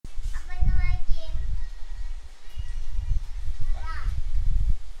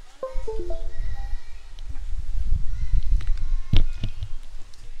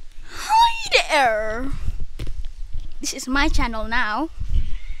Hi there! This is my channel now.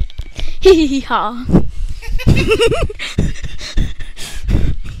 Hee ha.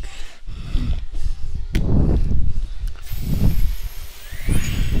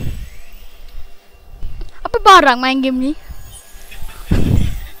 Apa barang main game ni?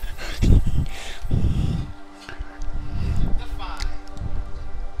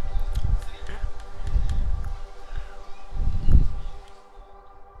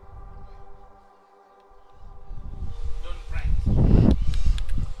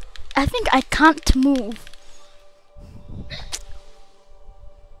 I think I can't move.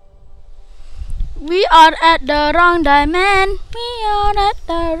 We are at the wrong dimension. We are at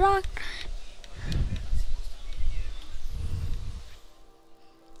the wrong.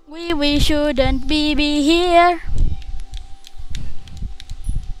 We shouldn't be here.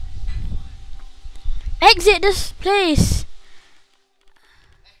 Exit this place.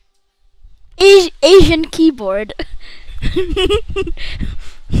 Asian keyboard.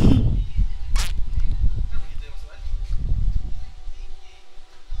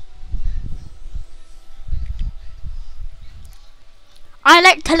 I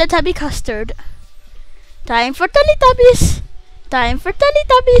like Teletubby custard. Time for Teletubbies. Time for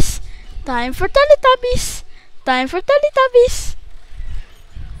Teletubbies. Time for Teletubbies. Time for Teletubbies.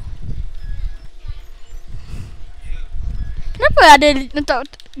 Kenapa ada untuk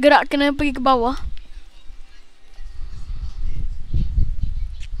gerak kena pergi ke bawah?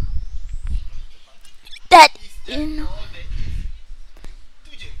 That you know.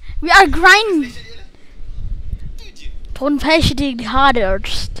 We are grinding. Pushing the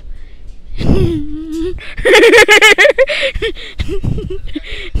hardest.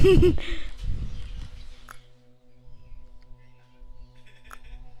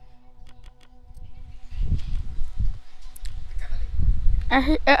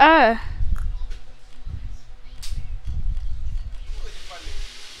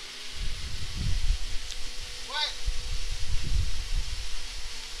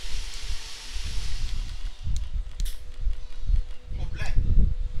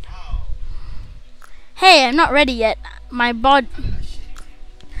 Hey, I'm not ready yet. My bod.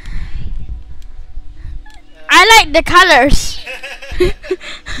 I like the colors.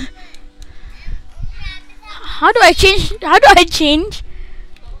 How do I change? How do I change?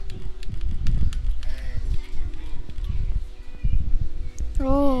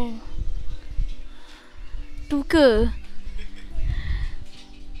 Oh. Tu ke?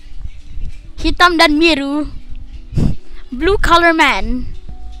 Hitam dan biru. Blue color man.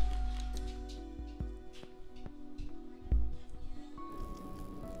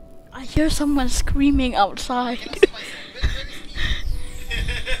 I hear someone screaming outside.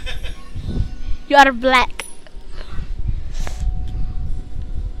 You are black.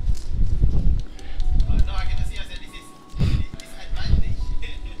 No, I cannot see us. This is disadvantage.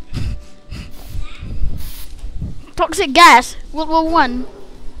 Toxic gas. World War One.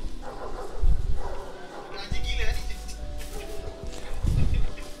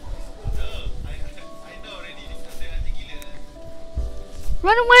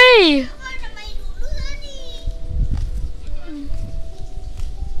 Run away!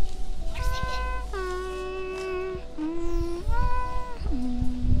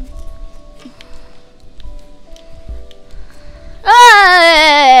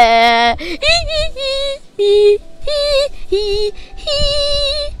 Ah!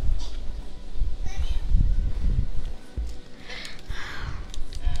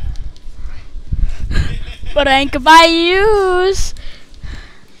 But I ain't buy use.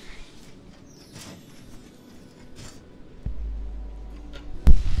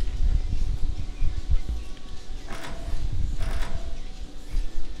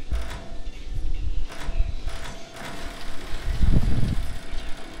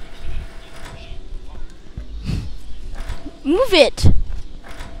 Move it.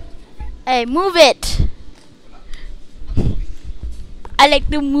 Hey, move it. I like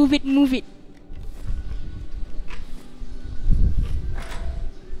to move it, move it.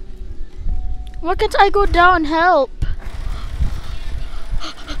 Why can't I go down? Help.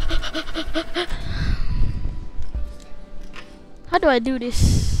 How do I do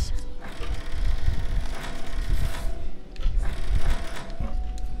this?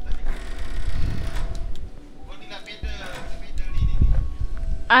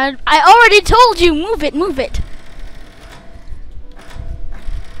 I already told you, move it, move it.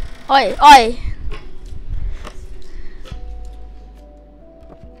 Oi, oi.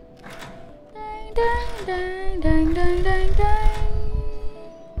 Dang, dang, dang, dang, dang, dang, dang.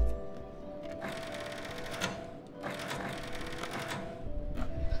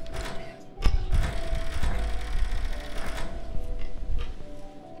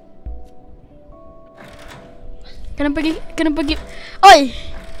 Kena pergi. Oi.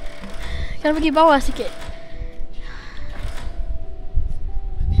 Kena pergi bawah sikit.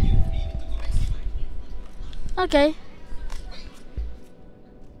 Okay.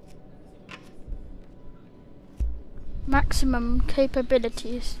 Maximum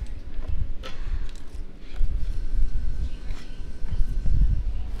capabilities.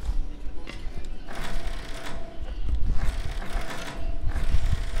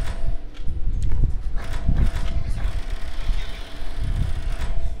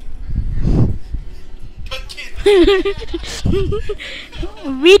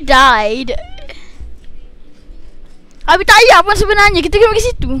 We died. Habis tak payah pun sebenarnya. Kita kena pergi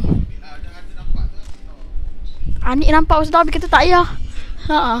situ. Anik nampak pasal tu habis kita tak payah.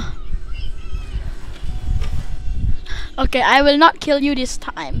 Okay, I will not kill you this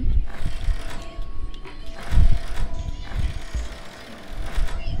time.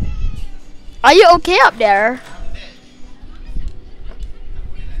 Are you okay up there?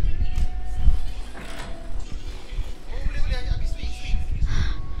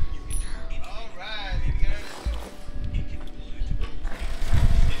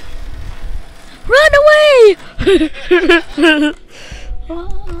 Run away!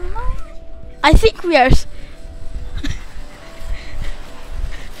 I think we are.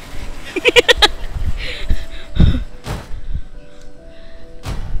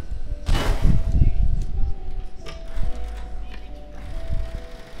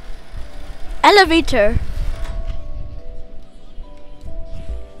 Elevator.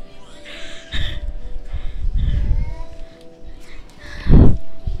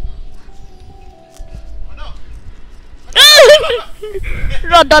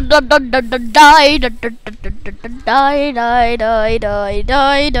 Die.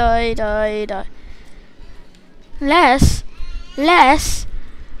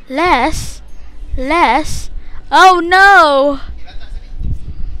 Less. Oh no.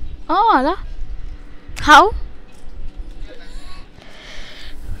 Oh alah. How?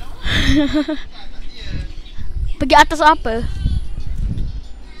 Pergi atas apa?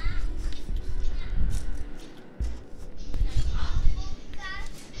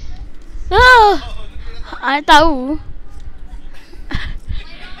 Oh, I tahu.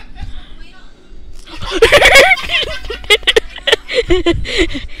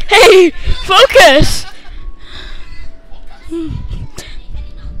 Hey, focus.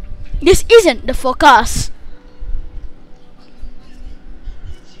 This isn't the forecast.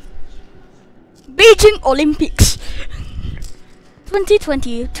 Beijing Olympics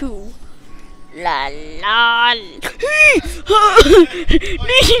 2022. La la.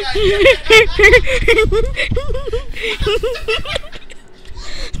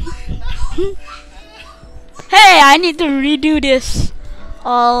 Hey, I need to redo this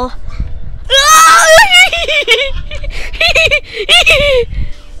all.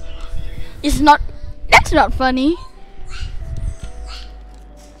 It's not. That's not funny.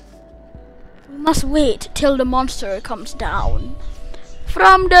 We must wait till the monster comes down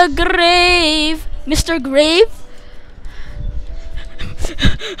from the grave, Mr. Grave.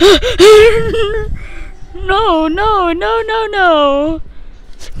 No.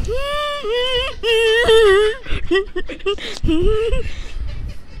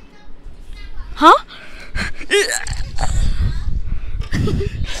 Huh?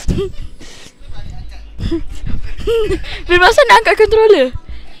 Bila masa nak angkat controller?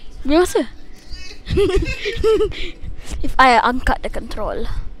 Bila masa? If I angkat the control.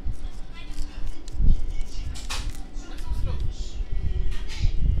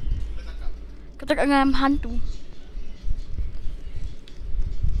 Kata kat dengan hantu.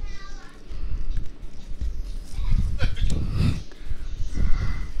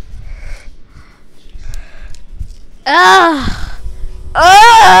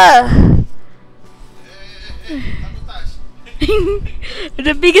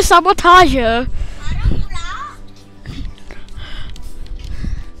 The biggest sabotager.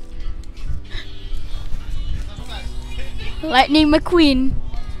 Lightning McQueen.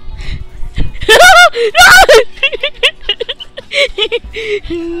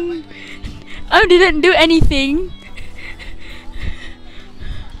 I didn't do anything.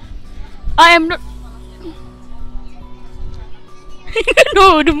 I am not.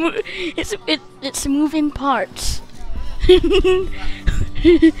 No, it's moving parts.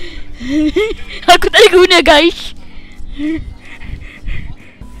 Aku tak guna, guys.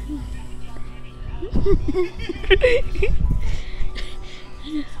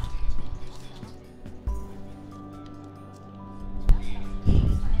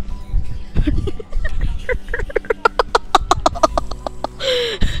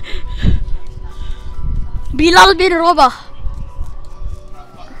 Bilal bin Rabah.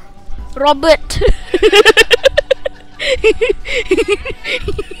 Robert.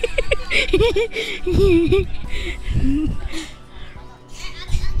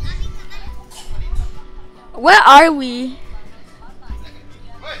 Where are we?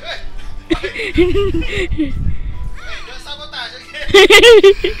 Don't sabotage,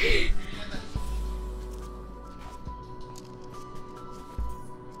 okay?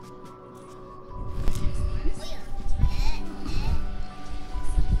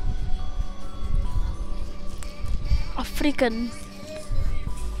 African.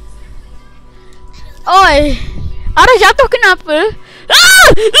 Oi, Ara jatuh kenapa? Ah!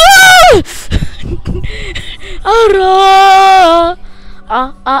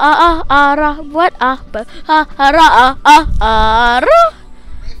 Ara, Ara buat apa? Ara, Ara.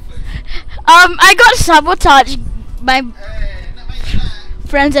 I got sabotaged by Nak main tak?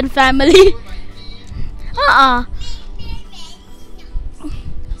 friends and family.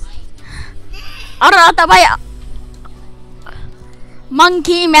 Ara tak payah.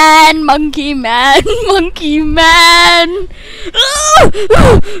 Monkey man, monkey man, monkey man.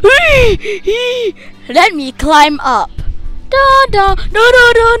 Let me climb up. Da da da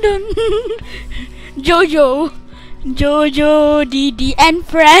da da da. Jojo, Jojo, Didi and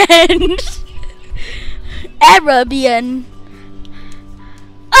friends. Arabian.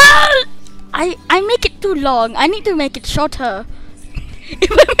 I make it too long. I need to make it shorter.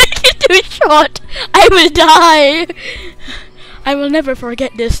 If I make it too short, I will die. I will never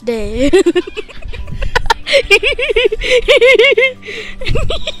forget this day.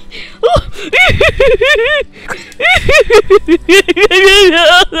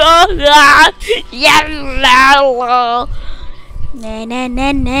 Nah, nah,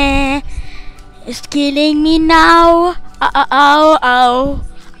 nah, nah. It's killing me now. Ow, ow, ow.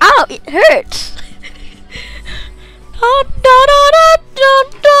 Ow, it hurts. Da, da, da, da,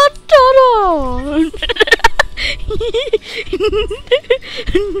 da, da, da.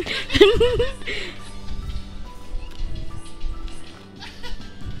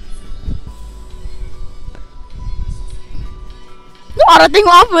 Lu orang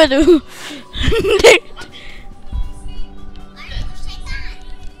tengok apa tu?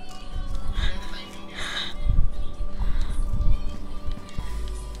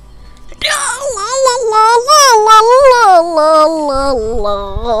 La la la la la la la la.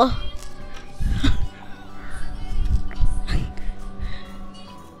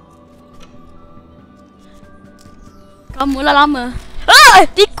 Kamu lah lama. Ah,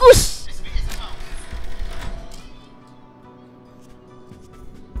 tikus.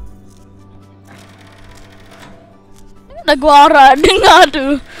 Ada guara dengar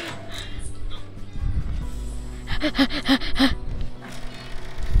tu.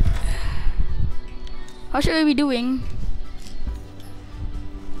 What should we be doing?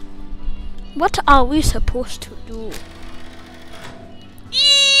 What are we supposed to do?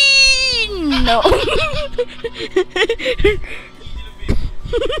 No.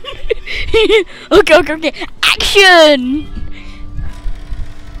 Okay. Action!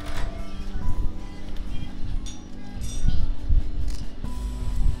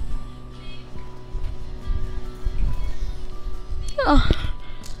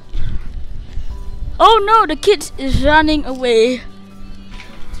 Oh no, the kid is running away.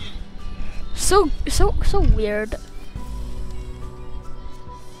 So weird.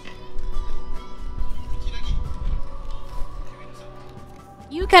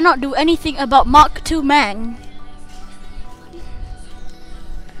 You cannot do anything about Mark II Mang.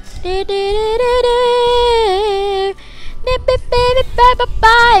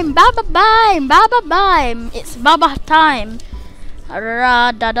 It's Baba time.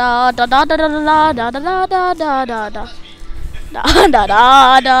 Ra da da da da da da da da da da da da da da. Da da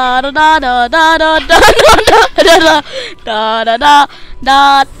da da da da da da da da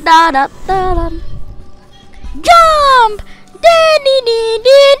da da da da da. Jump!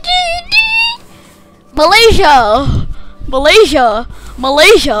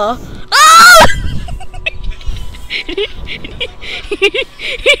 Malaysia. Ah!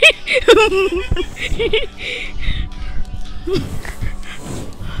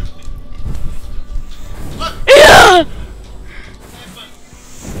 Yeah!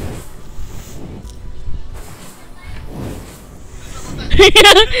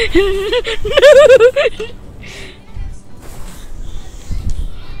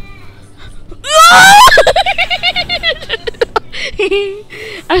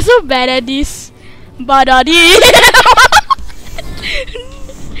 I'm so bad at this. Badadi.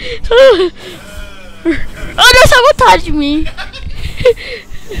 Oh, don't sabotage me.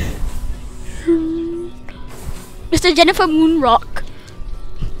 Mr. Jennifer Moonrock.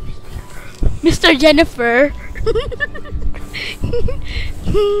 Mr. Jennifer.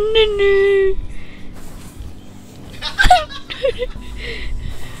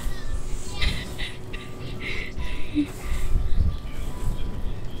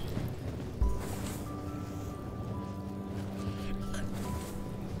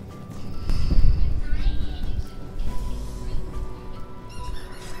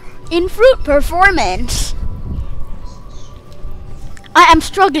 In fruit performance, I am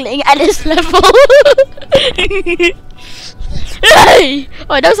struggling at this level. Hey!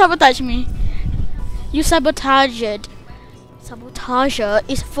 Oh, don't sabotage me. You sabotaged. Sabotager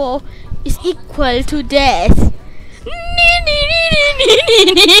is equal to death.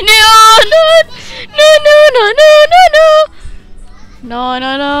 No,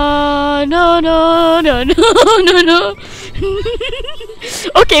 no.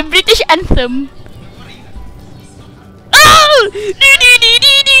 Okay, British anthem. Oh!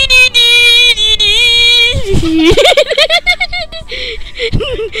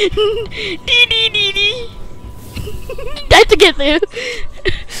 Die together.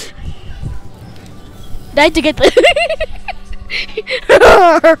 Die together.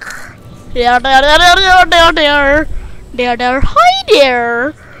 There. Hi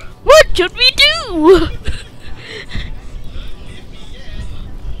there. What should we do?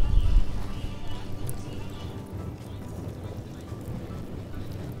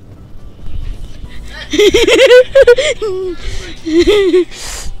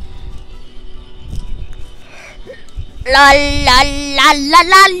 La la la la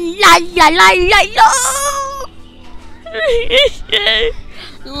la la la la la la.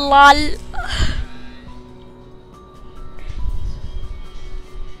 Lol.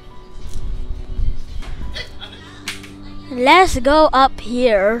 Let's go up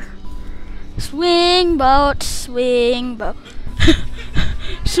here. Swing boat, swing boat.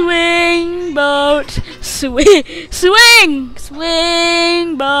 Swing boat, swing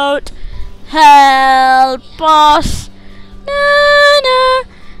boat. Help us. Na.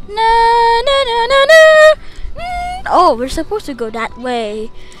 Oh, we're supposed to go that way,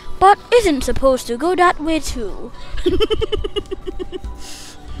 but isn't supposed to go that way too.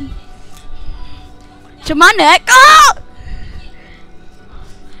 Cemana? Oh!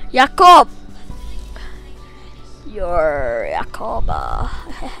 Jakob. You're Jakob.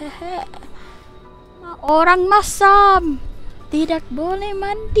 Orang masam tidak boleh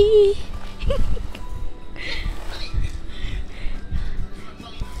mandi.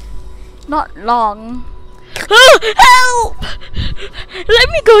 Not long. Oh, help! Let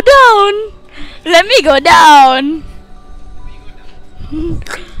me go down. Let me go down.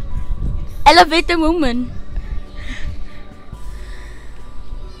 Elevator moment.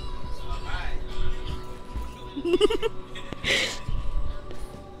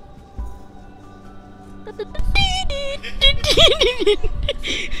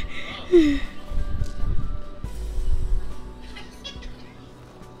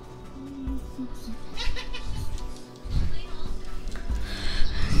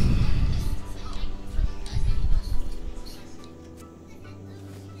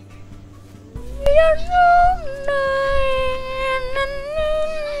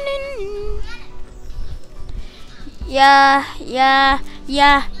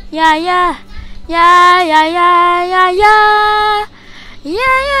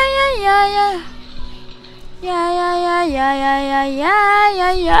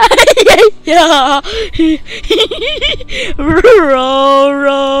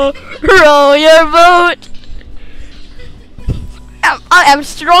 Row your boat. I am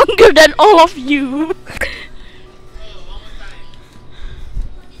stronger than all of you.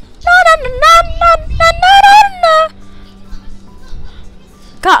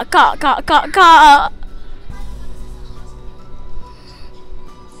 Kak. Kak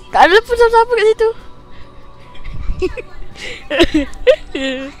ada pun siapa kat situ.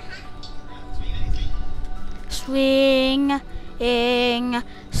 Swing.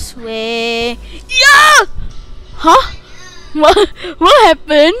 Yeah! Huh? What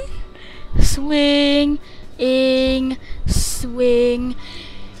happened? Swing.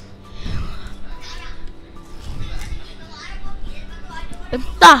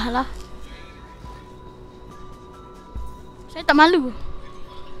 Entahlah. Saya tak malu.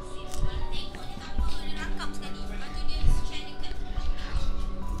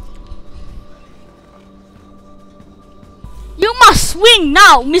 You must swing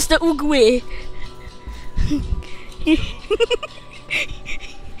now, Mr. Uguay.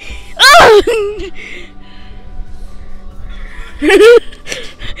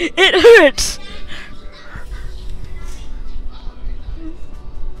 It hurts.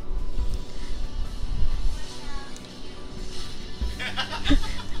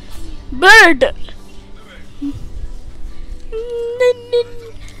 Bird.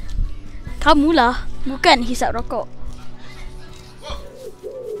 Kamulah, bukan hisap rokok.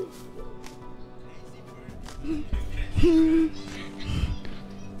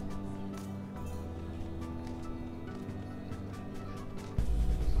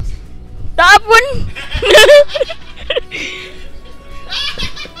 Tak pun.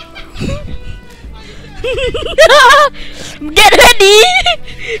 Get ready.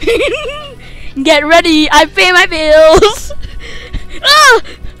 Get ready. I pay my bills.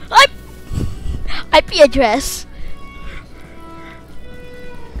 IP address.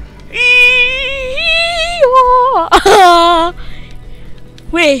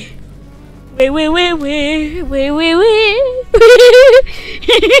 Wait.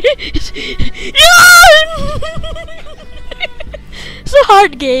 It's a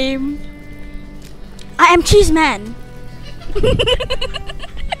hard game. I am Cheese Man.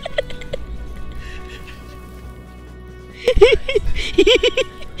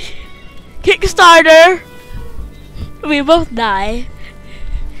 Kickstarter. We both die.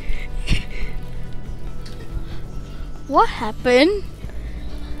 What happened?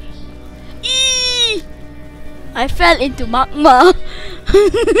 I fell into magma.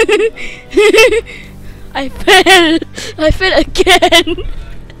 I fell again.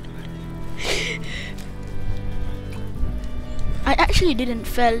 I actually didn't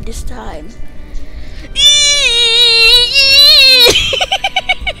fall this time.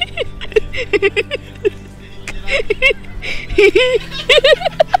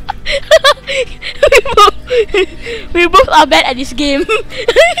 we both are bad at this game.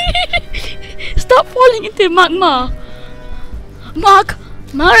 Stop falling into magma.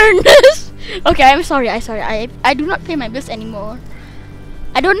 Marnus. Okay, I'm sorry. I do not pay my bills anymore.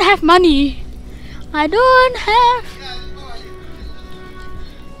 I don't have money. I don't have.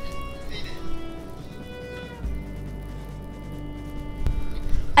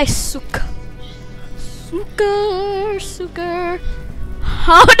 I suck. Sucker.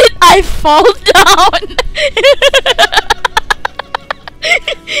 How did I fall down?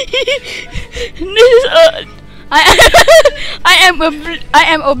 This is I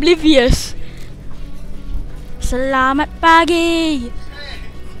am oblivious. Selamat pagi.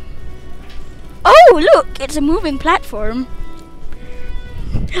 Oh, look, it's a moving platform.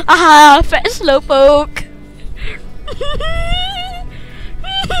 Aha, fat slowpoke.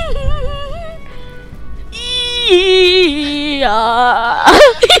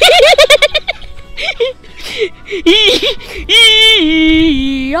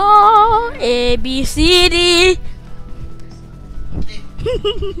 A B C D.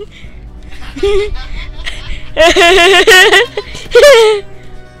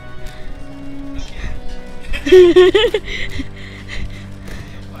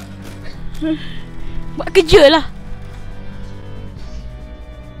 Buat kerja lah.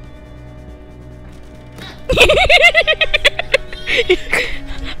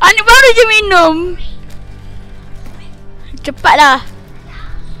 Anak baru je minum. Cepatlah.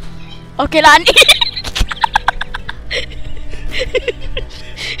 Okey lah ni.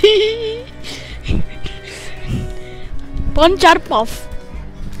 Poncar puff.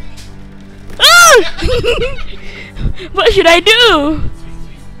 What should I do?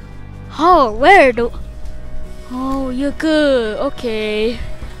 Oh, where do? Oh, ya ke? Okay.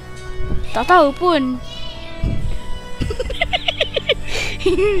 Tak tahu pun.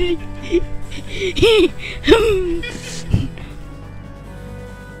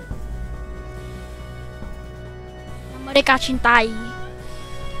 Mereka cintai.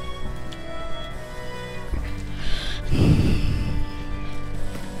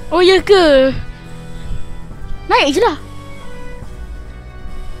 Oh, ya ke? Naik je lah.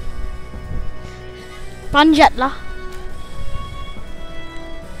 Panjat lah.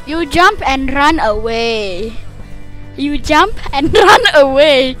 You jump and run away. You jump and run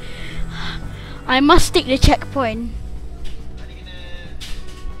away. I must take the checkpoint.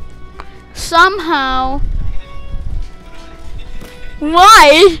 Somehow.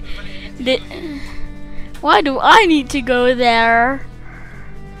 Why do I need to go there?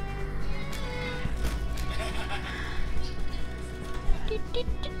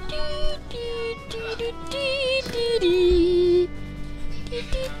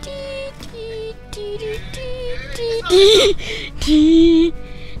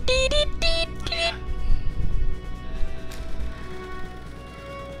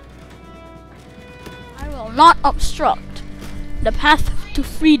 I will not obstruct the path to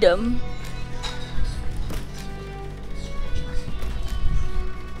freedom.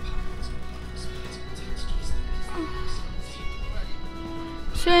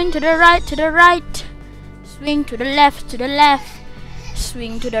 Swing to the right, to the right. Swing to the left, to the left.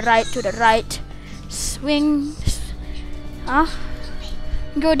 Swing to the right, to the right. Swing.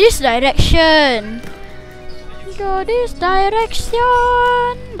 Go this direction. Go this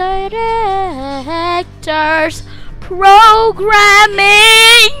direction. Directors programming.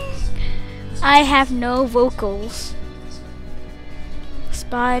 I have no vocals.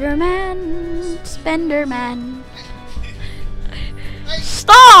 Spider-Man, Spenderman.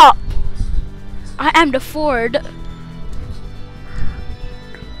 Stop! I am the Ford.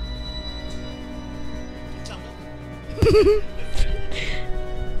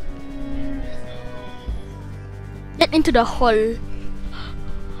 Get into the hole.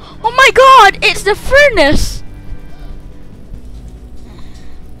 Oh my god, it's the furnace!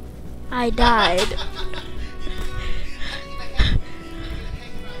 I died.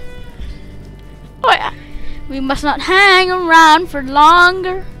 Oh yeah. We must not hang around for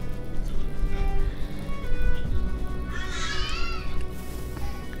longer.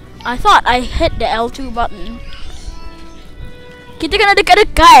 I thought I hit the L2 button. Kita kena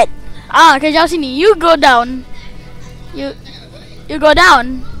dekat-dekat. Kejauh sini. You go down. You go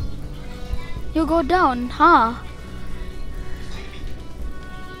down. You go down, huh?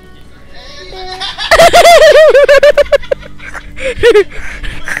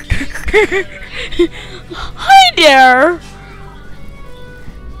 Hi there.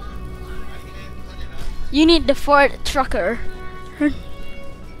 You need the Ford trucker.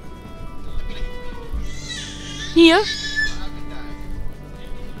 Here.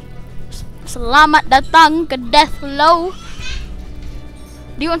 Selamat datang ke Death Low.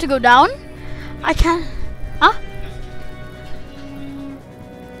 Do you want to go down? I can't. Huh?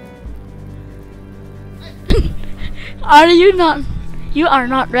 Are you not? You are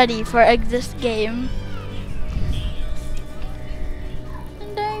not ready for this game.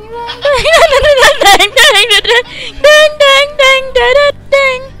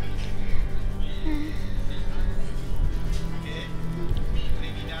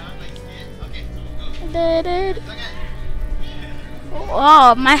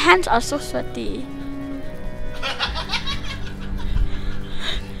 Wow, my hands are so sweaty.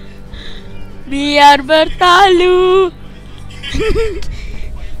 Biar bertalu.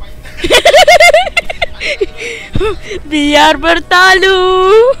 Biar bertalu,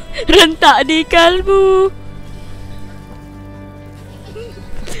 rentak di kalbu.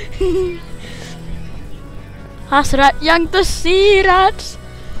 Hasrat yang tersirat.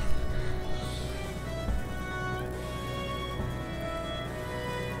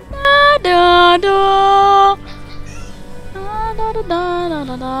 Da da da da da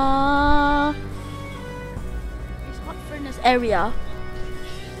da da. It's hot furnace area.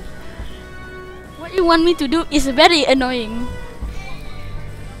 What you want me to do is very annoying.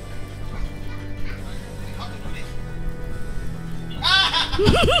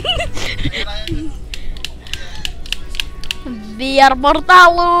 Biar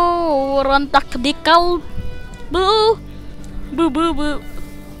bertalu, rentak di kalbu. Bu bu bu.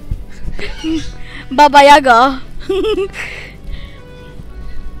 Baba Yaga.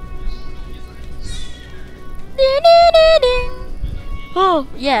 Oh,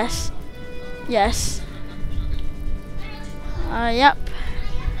 yes. Yes. Yep.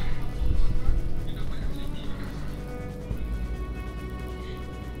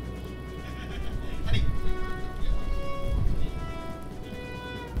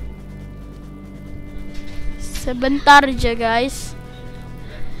 Sebentar aja, guys.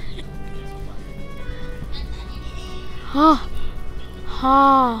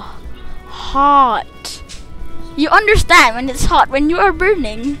 Hot. You understand when it's hot, when you are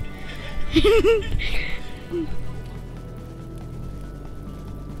burning.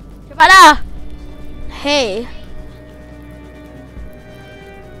 Cepatlah. Hey.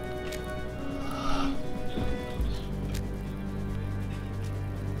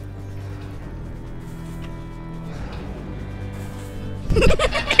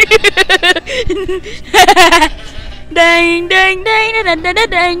 Dang dang dang dang dang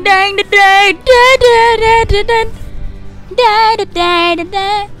dang dang dang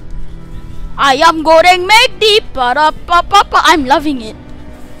dang. Ayam goreng McD para papa. I'm loving it.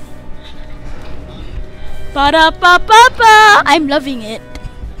 Para papa. I'm loving it.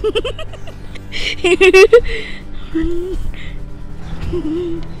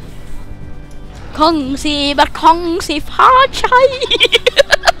 Kongsi berkongsi fajai.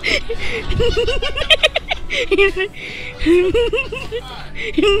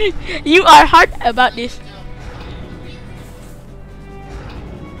 You are hard about this.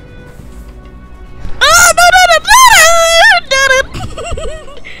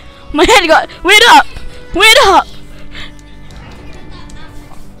 My head got. Wait up! Wait up!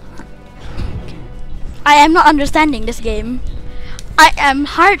 I am not understanding this game. I am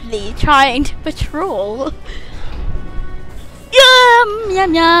hardly trying to patrol. Yum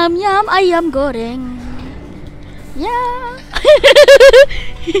yum yum yum. Ayam goreng. Yeah.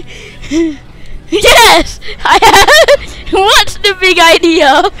 Yes. What's the big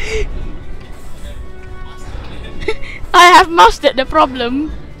idea? I have mastered the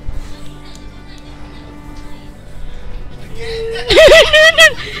problem.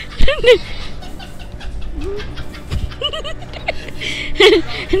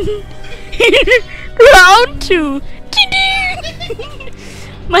 Round 2.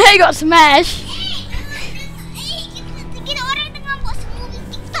 My head got smashed. Kita orang tengah buat movie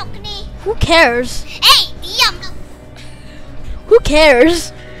TikTok ni. Who cares? Diam lu. Who cares?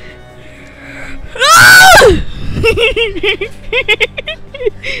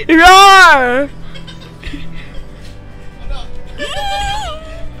 Roar!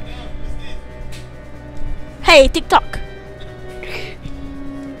 Hey, TikTok.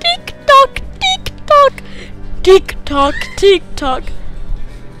 TikTok, TikTok. TikTok, TikTok.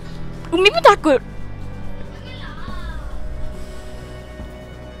 Umi pun takut.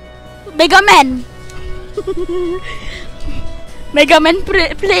 Mega Man. Mega Man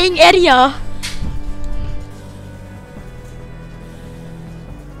playing area.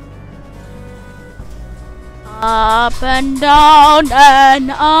 Up and down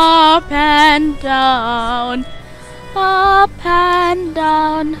and up and down. Up and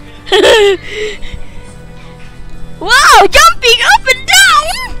down. Wow, jumping up and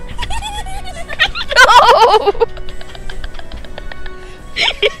down. No.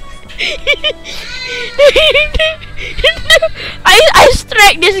 I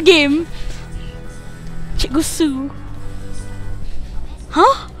strike this game. Cikgu Su.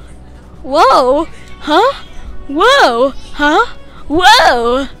 Huh? Whoa. Huh? Whoa. Huh?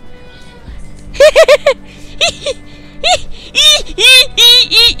 Whoa.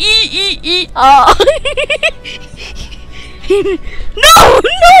 Oh. No,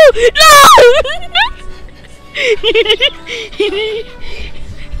 no, no.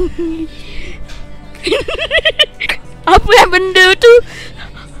 Apa yang benda tu?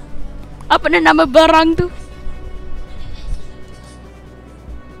 Apa nama barang tu?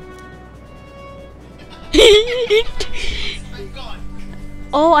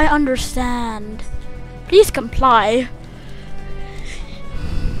 Oh, I understand. Please comply.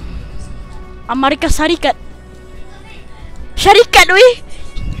 Amerika Syarikat. Syarikat weh.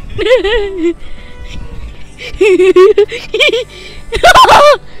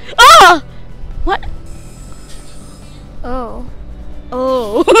 Oh! What? Oh.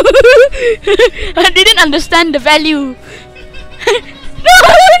 Oh. I didn't understand the value. No!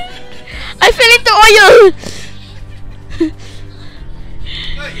 I fell into oil.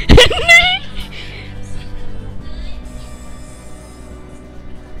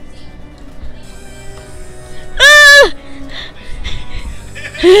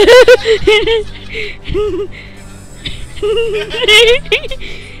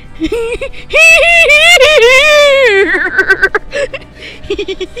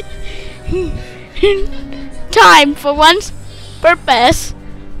 Time for one's purpose.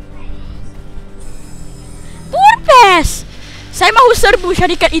 Purpose. Saya mahu serbu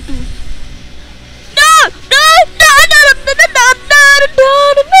syarikat itu. No, no, no, no, no, no,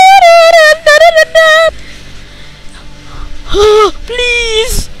 no, no.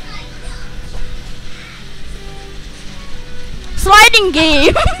 Please. Sliding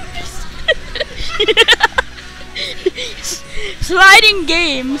games. Sliding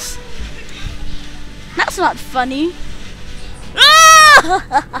games. That's not funny.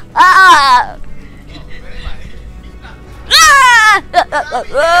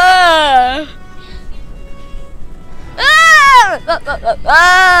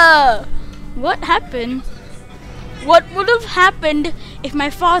 What happened? What would have happened if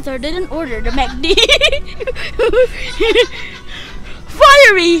my father didn't order the McD?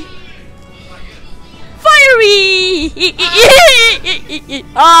 Fiery! Fiery!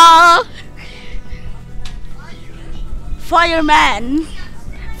 Fireman!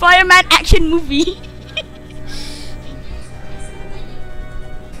 Fireman action movie!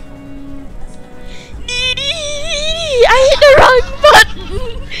 I hit the wrong button!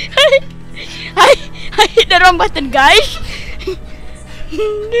 I hit the wrong button, guys!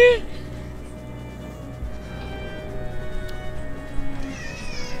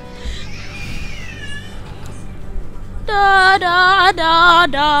 Da da da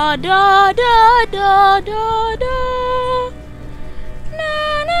da da da da da da.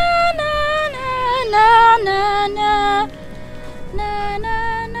 Na na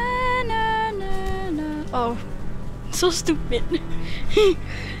Oh, so stupid.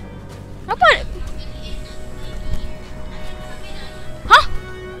 Apa? Hah?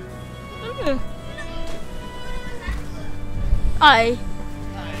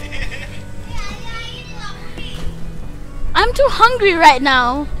 I'm too hungry right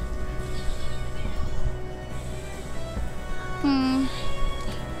now.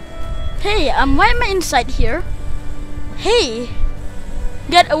 Hey, why am I inside here? Hey,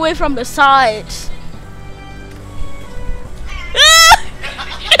 get away from the sides.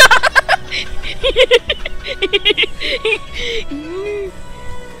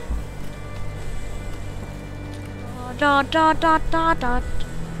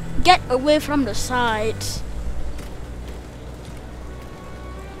 Get away from the sides.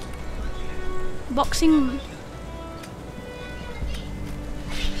 Boxing.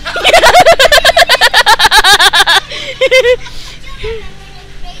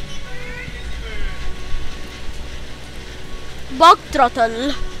 Bog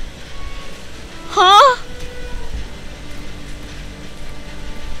throttle. Huh?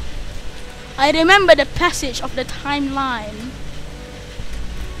 I remember the passage of the timeline.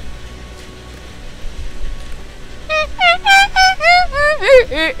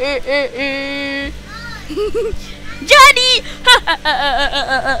 Jadi.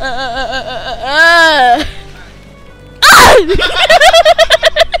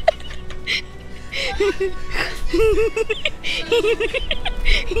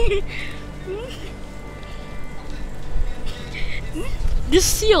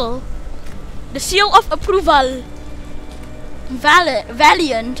 The seal of approval.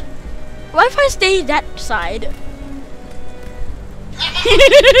 Valiant. Why if I stay that side?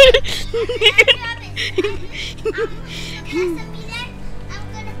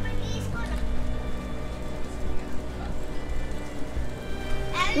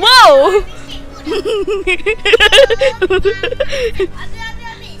 Whoa!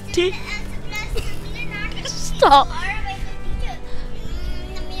 Stop.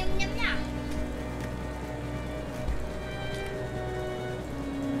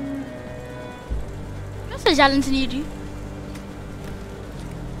 Masa jalan sendiri?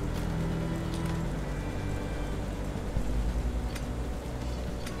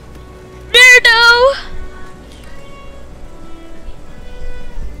 Weirdo!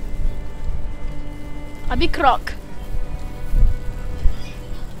 Abi krok.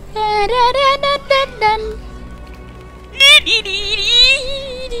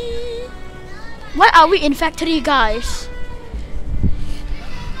 Why are we in factory, guys?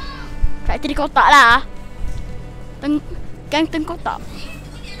 Factory kotak lah. Gang kotak.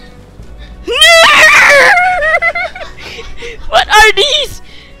 What are these?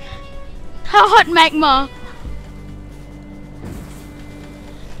 How hot magma?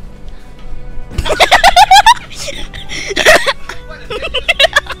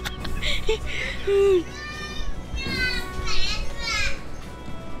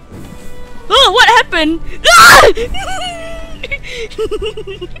 Oh, what happened?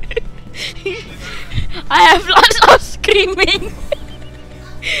 I have lots of screaming.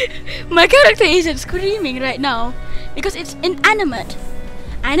 My character isn't screaming right now because it's inanimate.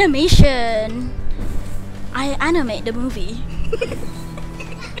 Animation. I animate the movie.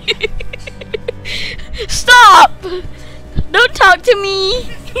 Stop! Don't talk to me.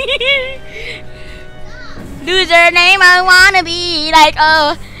 Loser name I wanna be like,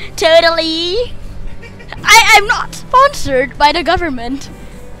 oh, totally. I'm not sponsored by the government.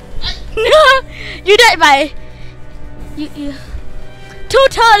 You died by you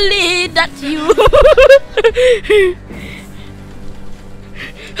totally, that's you.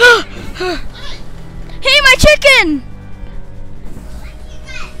 Hey, my chicken.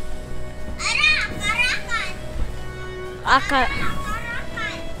 Aka.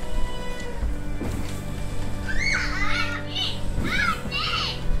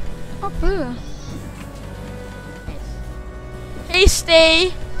 Apa? Hey,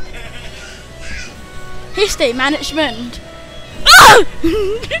 stay. Hey, stay management. Ah!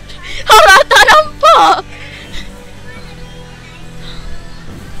 Orang tak nampak.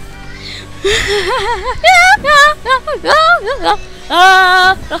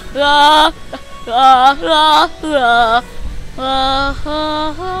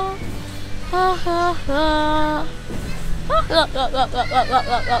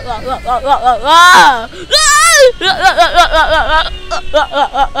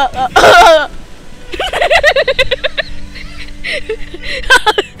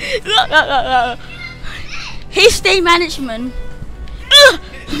 Hey, stay management.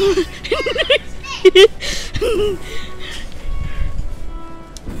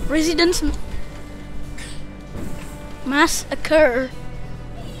 residents massacre.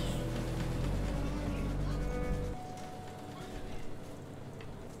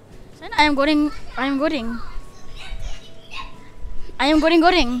 I am going.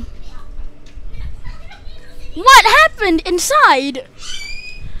 What happened inside?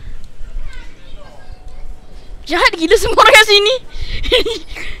 Jahat gila semua orang kat sini.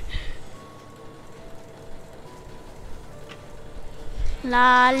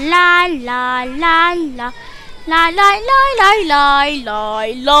 La la la la la. La la la la la la la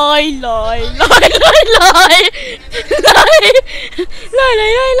la la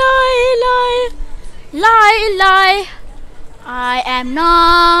la. I am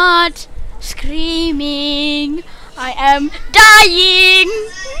not screaming. I am dying.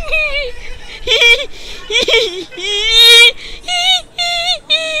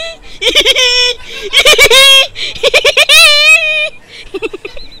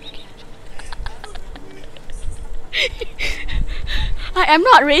 I am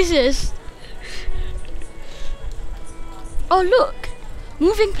not racist. Oh look,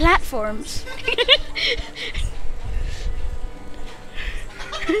 moving platforms.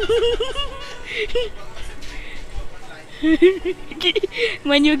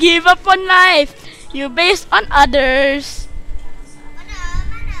 When you give up on life, you base on others.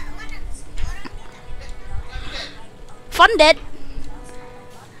 Funded.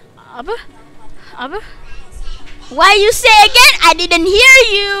 Apa? Apa? Why you say again? I didn't hear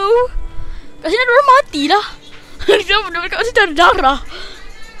you. Kat sini ada orang mati lah. Kat situ ada darah.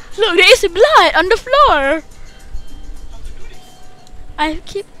 Look, there is blood on the floor. I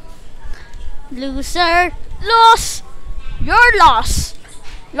keep... Loser. Lost. You're lost.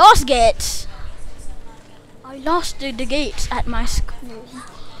 Lost gates. I lost the gates at my school.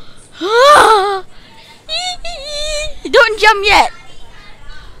 Don't jump yet.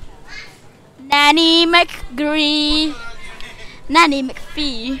 Nanny McGree. Nanny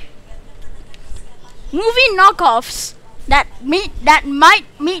McPhee. Movie knockoffs that might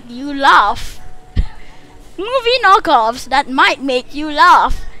make you laugh. Movie knockoffs that might make you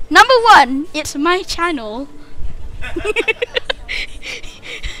laugh. Number 1, it's my channel.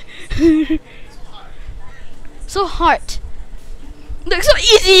 So hard. Looks so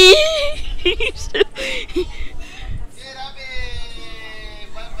easy.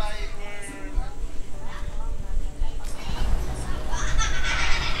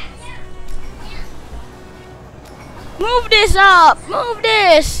 Move this up. Move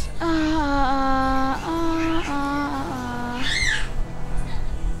this.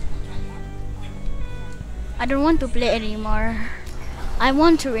 I don't want to play anymore. I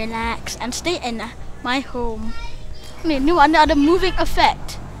want to relax and stay in my home. Ni ada moving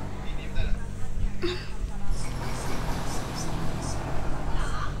effect.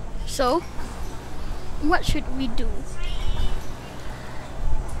 So, what should we do?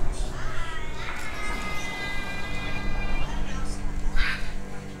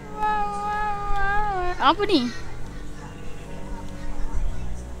 Apa ni?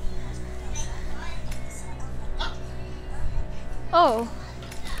 Oh.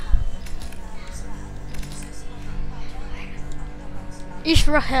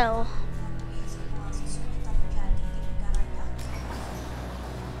 Israel.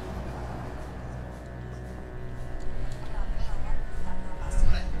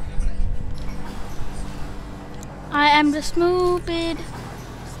 I am the stupid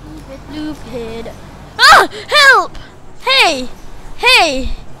blue head. Ah! Help! Hey!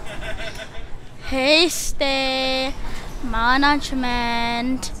 Hey! Hasty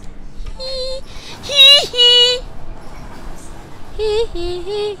management. Hee hee hee. Hee hee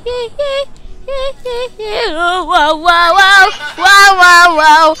hee hee hee. Wow wow wow wow wow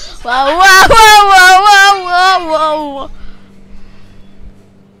wow wow wow wow wow wow wow.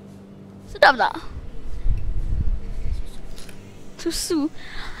 Sedap tak? Susu.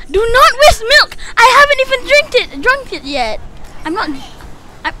 Do not waste milk. I haven't even drunk it yet.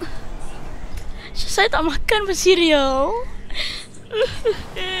 Saya tak makan cereal.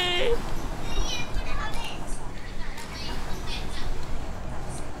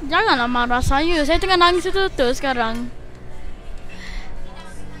 Janganlah marah saya. Saya tengah nangis betul-betul sekarang.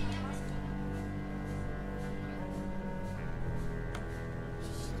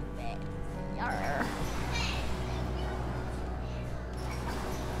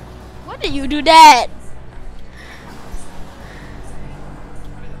 Why did you do that?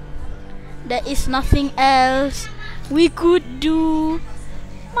 There is nothing else we could do.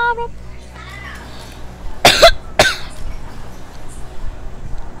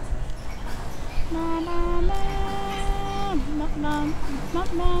 Kenapa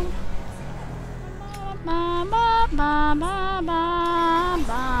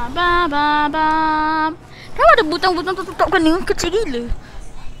ada butang-butang tutup kening kecil gila?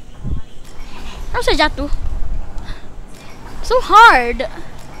 Kenapa saya jatuh? So hard.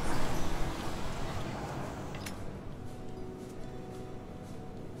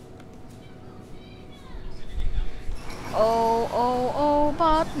 Oh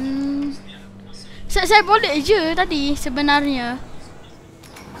button. Saya boleh je tadi sebenarnya.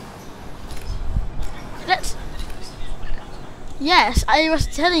 Yes, I was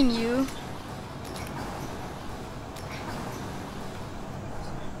telling you.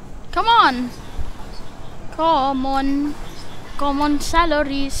 Come on. Come on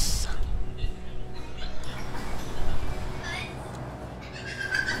salaries.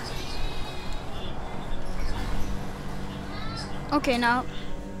 Okay, now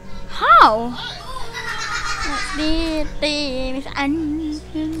how?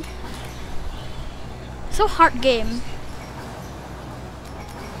 So hard game.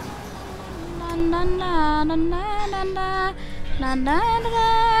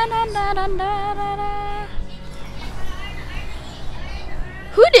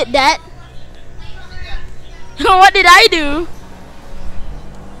 Who did that? What did I do?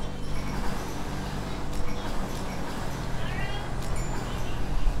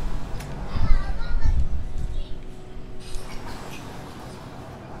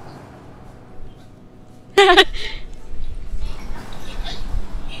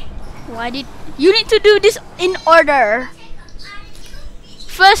 Why did you need to do this in order?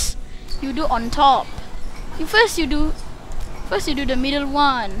 First, you do on top. First you do the middle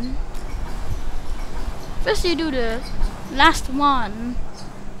one. First you do the last one,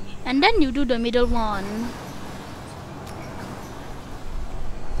 and then you do the middle one.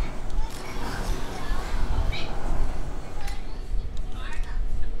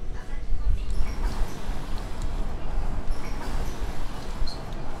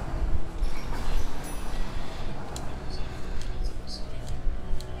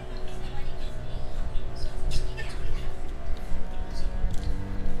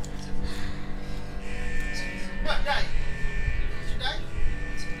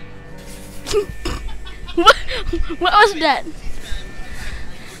 What was that?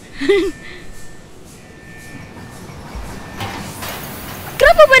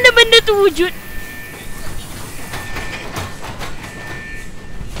 Kenapa benda-benda tu wujud?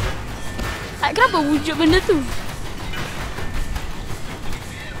 Kenapa wujud benda tu?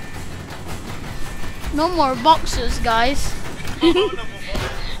 No more boxes, guys.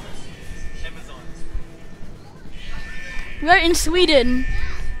 We're in Sweden.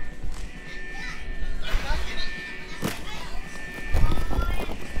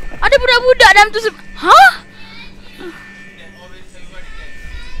 Ada budak-budak dalam tu. Hah?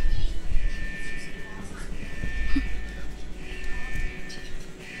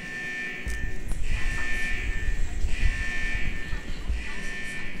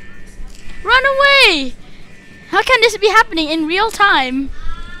 Run away! How can this be happening in real time?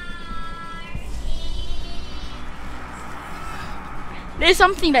 There's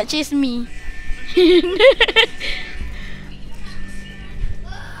something that chased me.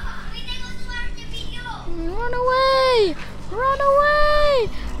 Run away! Run away!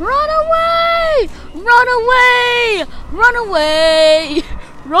 Run away! Run away! Run away!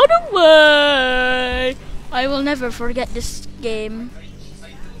 Run away! I will never forget this game.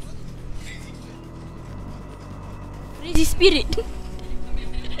 Crazy spirit.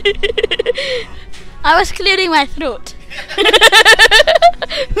 I was clearing my throat.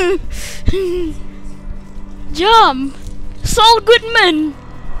 Jump! Saul Goodman!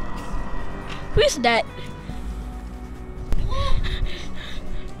 Who is that?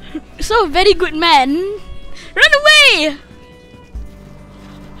 So very good man. Run away!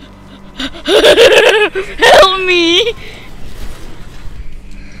 Help me!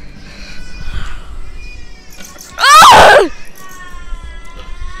 Ah!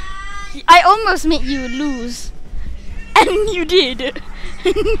 I almost made you lose. And you did.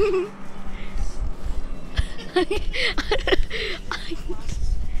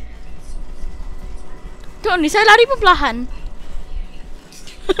 Tony, saya lari perlahan.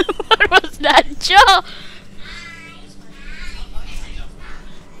 What was that? Jaham.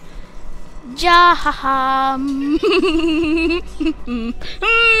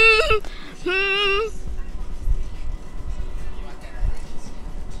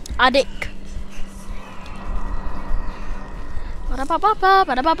 Adik.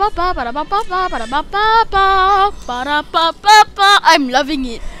 I'm loving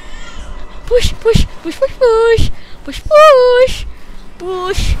it. Push, push, push, push, push. Push, push.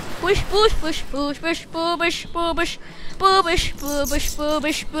 Push, push, push, push, push, push, push, push, push, push,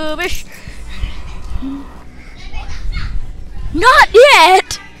 push, push. Not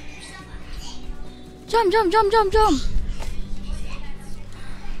yet. Jump, jump, jump, jump, jump.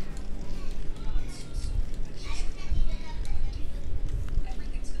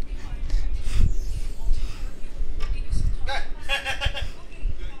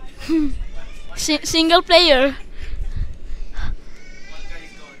 Single player. One guy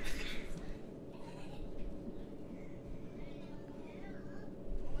is gone.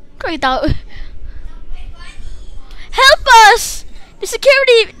 Kau tahu? Help us! The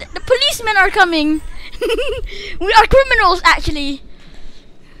security, the policemen are coming. We are criminals, actually.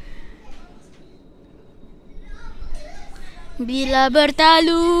 Bila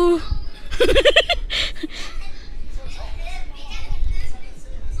bertalu.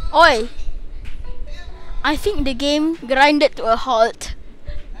 Oi. I think the game grinded to a halt.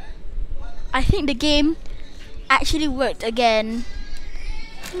 I think the game actually worked again.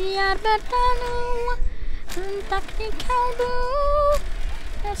 Biar bertalu, rentak di kalbu.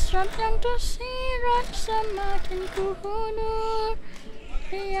 Hasrat yang tersirat semakin kuhunur.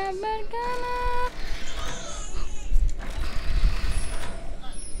 Biar bergala.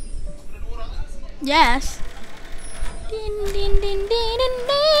 Yes. Din din din din din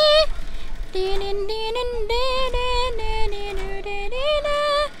din. Din din din din din din din din din din.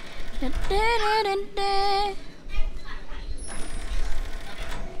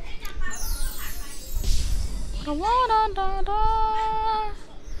 Da da da da.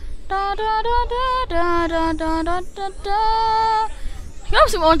 Da da da da da da da da da da.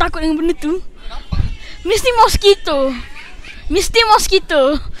 Kenapa semua orang takut dengan benda tu? Mesti mosquito. Mesti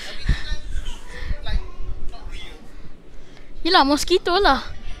mosquito. Like, not real. Yelah, mosquito lah.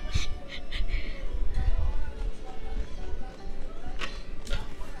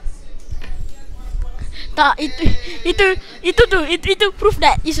 Tak, itu proof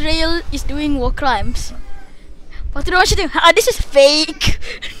that Israel is doing war crimes. Lepas tu dia macam tu, this is fake.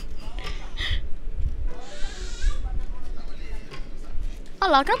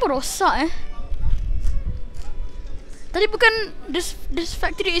 Alah, kenapa rosak Tadi bukan this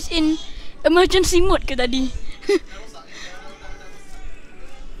factory is in emergency mode ke tadi?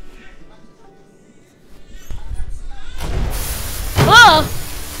 Oh!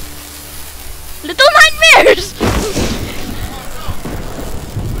 Little nightmares!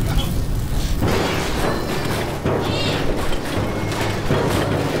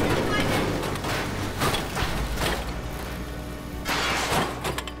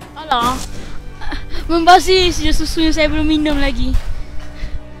 Alah, membazir saja susu yang saya belum minum lagi.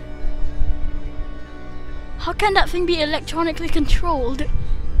 How can that thing be electronically controlled?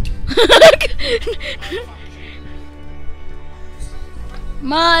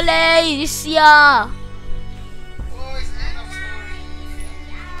 Malaysia. Boys, end of story.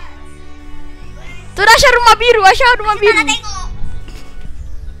 Tu Asya rumah biru, Asya rumah biru. Nak tengok.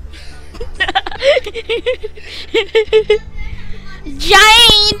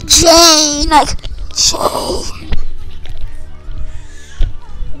 Jane, like Jane.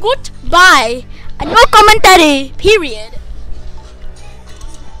 Goodbye. No commentary. Period.